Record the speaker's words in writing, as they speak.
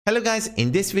Hello guys,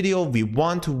 in this video we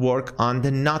want to work on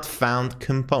the NotFound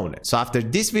component. So after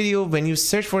this video, when you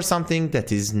search for something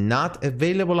that is not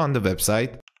available on the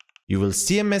website, you will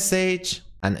see a message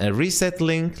and a reset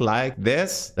link like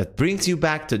this that brings you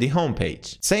back to the home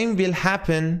page. Same will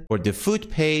happen for the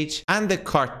food page and the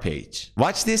cart page.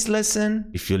 Watch this lesson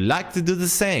if you like to do the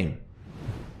same.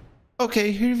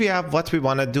 Okay, here we have what we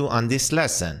want to do on this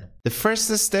lesson. The first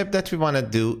step that we want to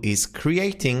do is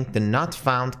creating the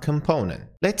NotFound component.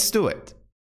 Let's do it.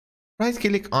 Right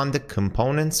click on the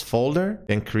components folder,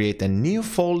 then create a new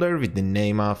folder with the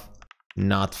name of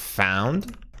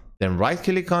NotFound. Then right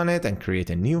click on it and create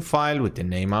a new file with the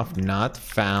name of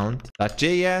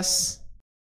NotFound.js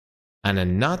and a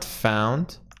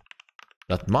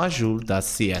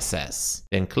NotFound.module.css.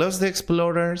 Then close the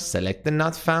Explorer, select the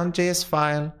NotFound.js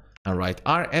file, and write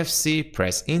RFC,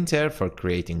 press enter for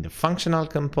creating the functional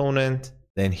component.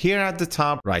 Then here at the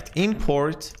top, write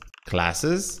import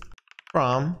classes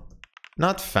from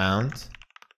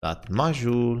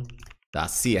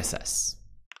notfound.module.css.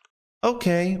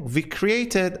 Okay, we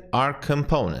created our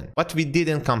component, but we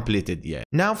didn't complete it yet.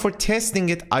 Now for testing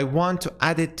it, I want to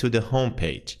add it to the home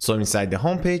page. So inside the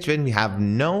home page, when we have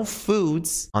no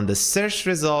foods on the search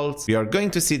results, we are going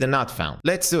to see the NotFound.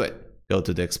 Let's do it. Go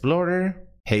to the Explorer,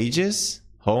 Pages,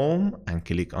 Home, and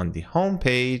click on the home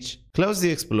page. Close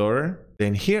the Explorer.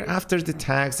 Then here after the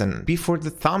tags and before the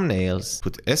thumbnails,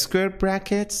 put square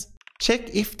brackets.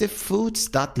 Check if the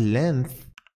foods.length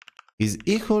is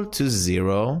equal to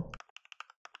 0.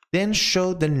 Then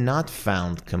show the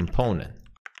NotFound component.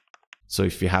 So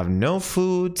if you have no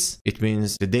foods, it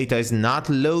means the data is not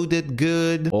loaded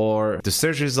good, or the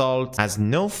search result has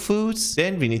no foods,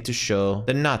 then we need to show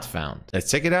the NotFound.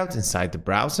 Let's check it out inside the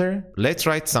browser. Let's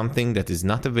write something that is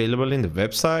not available in the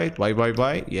website.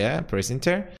 Why? Yeah, press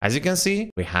enter. As you can see,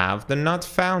 we have the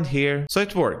NotFound here, so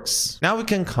it works. Now we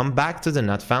can come back to the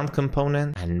NotFound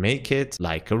component and make it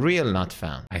like a real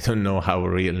NotFound. I don't know how a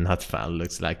real NotFound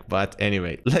looks like, but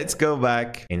anyway, let's go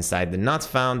back inside the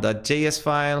NotFound.js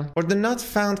file. For the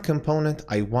NotFound component,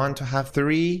 I want to have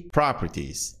 3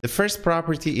 properties. The first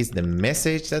property is the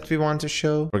message that we want to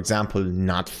show. For example,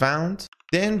 NotFound.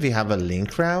 Then we have a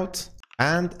link route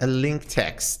and a link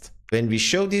text. When we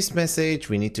show this message,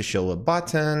 we need to show a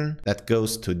button that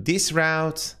goes to this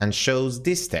route and shows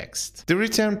this text. The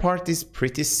return part is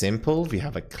pretty simple. We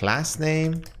have a class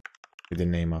name with the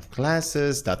name of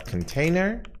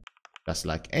classes.container. Just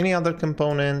like any other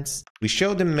components. We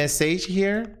show the message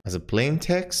here as a plain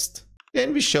text.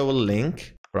 Then we show a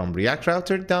link from React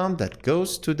Router DOM that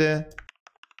goes to the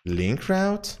link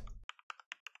route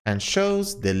and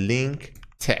shows the link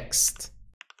text.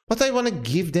 But I want to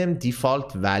give them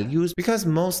default values because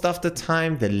most of the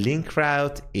time the link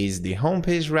route is the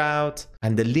homepage route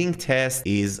and the link text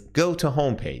is go to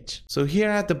homepage. So here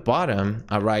at the bottom,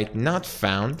 I write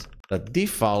NotFound, the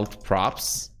default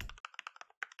props.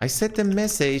 I set the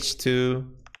message to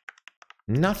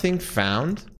nothing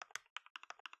found,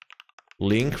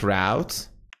 link route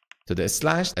to the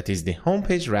slash, that is the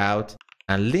homepage route,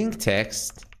 and link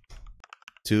text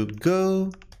to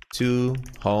go to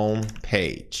home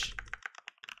page.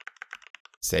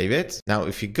 Save it. Now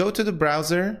if you go to the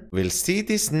browser, we'll see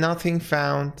this nothing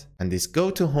found and this go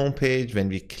to home page. When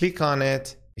we click on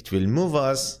it, it will move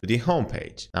us to the home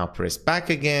page. Now press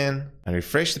back again and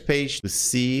refresh the page to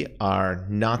see our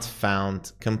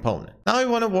NotFound component. Now I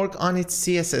want to work on its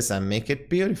CSS and make it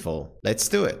beautiful. Let's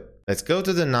do it. Let's go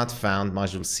to the NotFound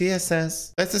module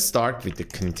CSS. Let's start with the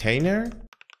container.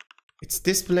 Its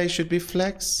display should be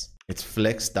flex. Its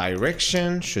flex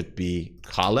direction should be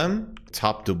column,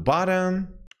 top to bottom.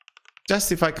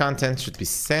 Justify content should be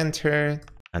centered.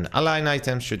 And align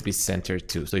items should be centered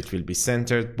too. So it will be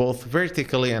centered both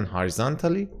vertically and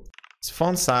horizontally. Its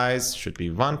font size should be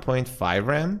 1.5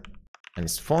 rem. And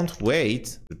its font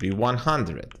weight should be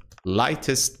 100.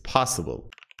 Lightest possible.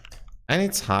 And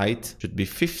its height should be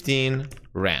 15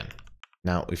 rem.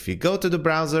 Now if we go to the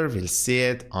browser, we'll see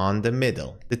it on the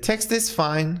middle. The text is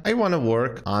fine. I want to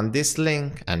work on this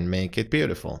link and make it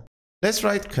beautiful. Let's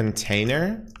write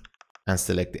container and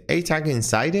select the A tag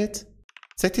inside it.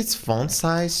 Set its font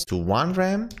size to 1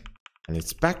 rem and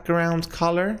its background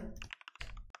color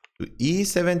to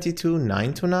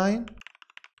E72929.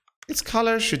 Its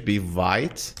color should be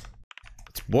white.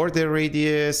 Its border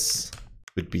radius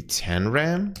would be 10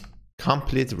 rem.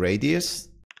 Complete radius.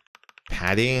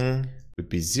 Padding would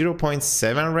be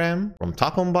 0.7 rem from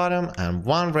top and bottom and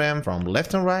 1 rem from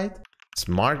left and right. Its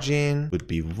margin would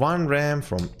be 1 rem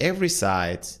from every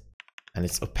side. And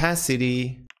its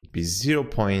opacity be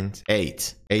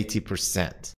 0.8,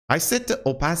 80%. I set the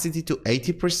opacity to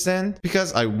 80%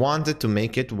 because I wanted to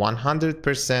make it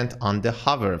 100% on the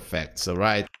hover effect. So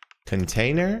write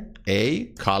container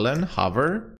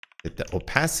a:hover, set the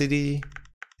opacity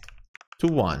to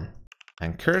 1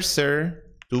 and cursor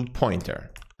to pointer.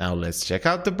 Now let's check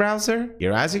out the browser.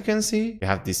 Here, as you can see, you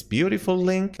have this beautiful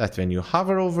link that when you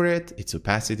hover over it, its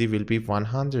opacity will be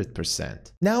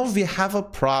 100%. Now we have a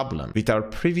problem with our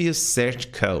previous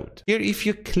search code. Here, if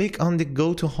you click on the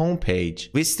go to home page,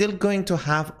 we're still going to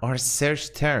have our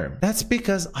search term. That's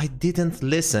because I didn't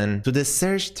listen to the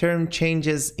search term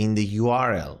changes in the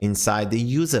URL inside the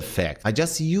use effect. I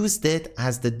just used it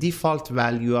as the default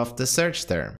value of the search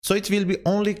term. So it will be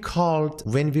only called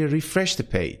when we refresh the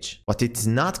page, but it's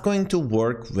not going to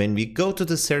work when we go to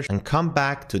the search and come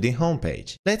back to the home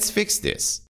page. Let's fix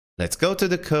this. Let's go to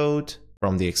the code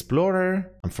from the Explorer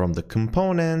and from the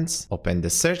components, open the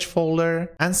search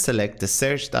folder and select the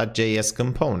search.js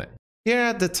component. Here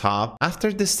at the top,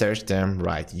 after the search term,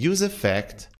 write use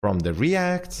effect from the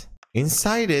React.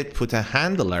 Inside it, put a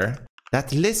handler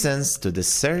that listens to the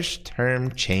search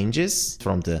term changes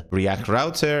from the React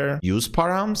router use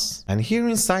params. And here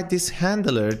inside this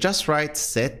handler, just write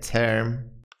set term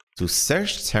to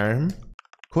search term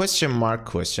question mark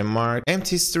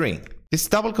empty string. This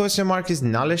double question mark is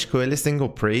knowledge coalescing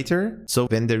operator. So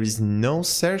when there is no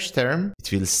search term,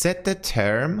 it will set the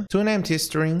term to an empty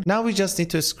string. Now we just need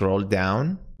to scroll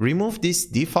down, remove this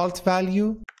default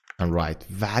value and write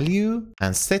value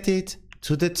and set it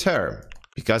to the term,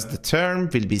 because the term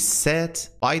will be set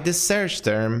by the search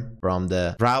term from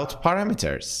the route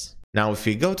parameters. Now, if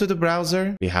we go to the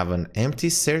browser, we have an empty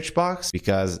search box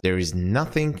because there is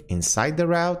nothing inside the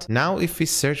route. Now, if we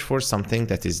search for something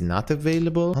that is not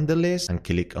available on the list and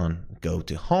click on go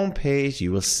to home page,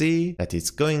 you will see that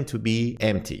it's going to be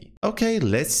empty. Okay,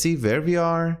 let's see where we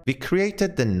are. We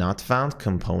created the NotFound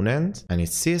component and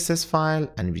its CSS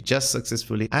file, and we just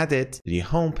successfully added the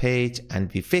home page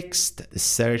and we fixed the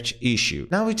search issue.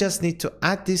 Now we just need to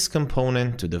add this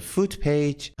component to the food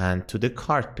page and to the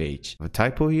cart page. A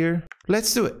typo here.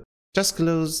 Let's do it. Just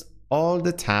close all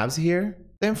the tabs here.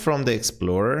 Then from the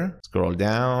Explorer, scroll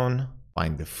down,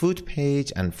 find the food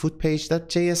page and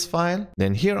foodpage.js file.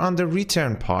 Then here on the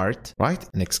return part, write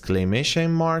an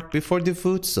exclamation mark before the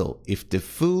food. So if the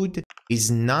food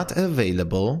is not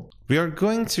available, we are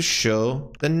going to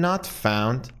show the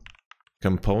NotFound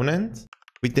component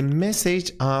with the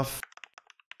message of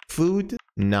food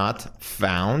not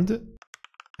found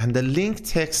and the link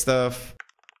text of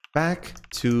back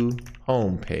to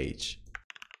home page.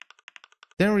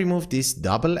 Then remove this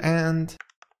double and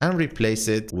replace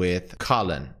it with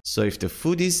colon. So if the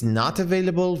food is not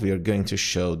available, we are going to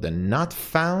show the not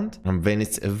found. And when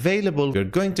it's available, we're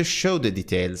going to show the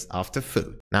details of the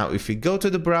food. Now, if we go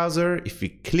to the browser, if we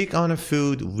click on a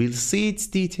food, we'll see its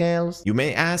details. You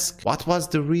may ask, what was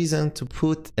the reason to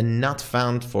put a not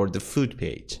found for the food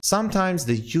page? Sometimes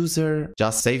the user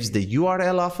just saves the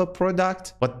URL of a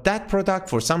product, but that product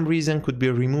for some reason could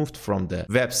be removed from the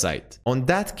website. On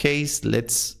that case,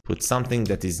 let's put something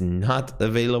that is not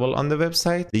available on the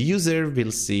website. The user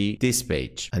will see this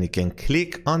page and you can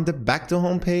click on the back to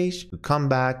home page to come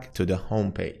back to the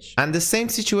home page. And the same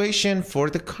situation for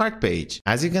the cart page.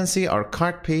 As you can see, our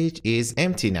cart page is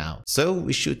empty now. So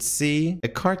we should see a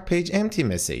cart page empty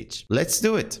message. Let's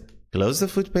do it. Close the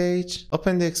food page,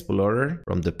 open the Explorer.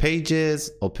 From the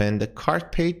pages, open the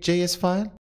CartPage.js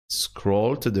file.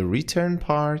 Scroll to the return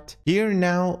part. Here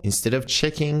now, instead of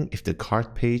checking if the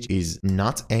cart page is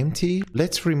not empty,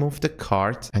 let's remove the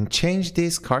cart and change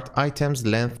this cart item's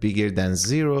length bigger than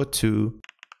 0 to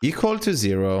equal to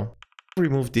 0.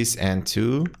 Remove this and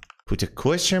to put a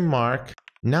question mark.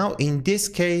 Now in this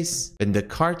case, when the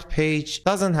cart page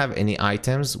doesn't have any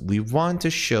items, we want to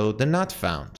show the not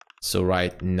found. So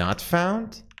write not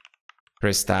found,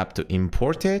 press tab to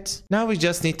import it. Now we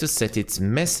just need to set its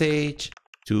message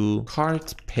to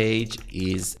cart page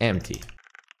is empty.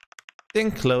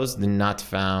 Then close the not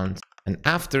found and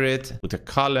after it put a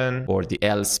colon for the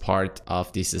else part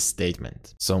of this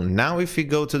statement. So now if we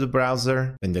go to the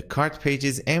browser, when the cart page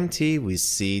is empty, we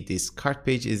see this cart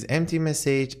page is empty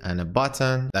message and a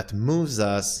button that moves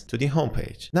us to the home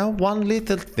page. Now one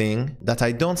little thing that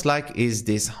I don't like is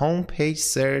this home page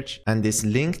search and this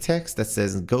link text that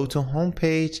says go to home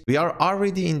page. We are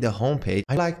already in the home page.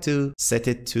 I like to set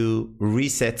it to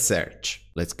reset search.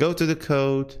 Let's go to the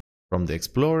code. From the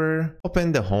Explorer,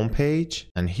 open the home page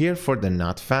and here for the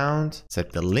not found,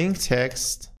 set the link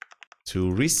text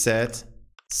to reset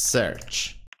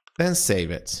search. then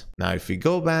save it. Now if we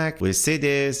go back, we'll see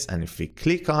this, and if we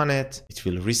click on it, it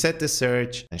will reset the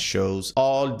search and shows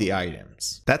all the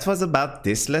items. That was about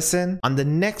this lesson. On the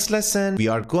next lesson, we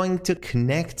are going to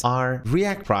connect our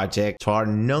React project to our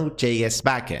Node.js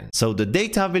backend. So the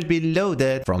data will be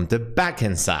loaded from the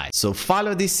backend side. So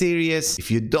follow this series if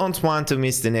you don't want to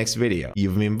miss the next video.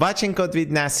 You've been watching Code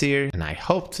with Nasir, and I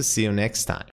hope to see you next time.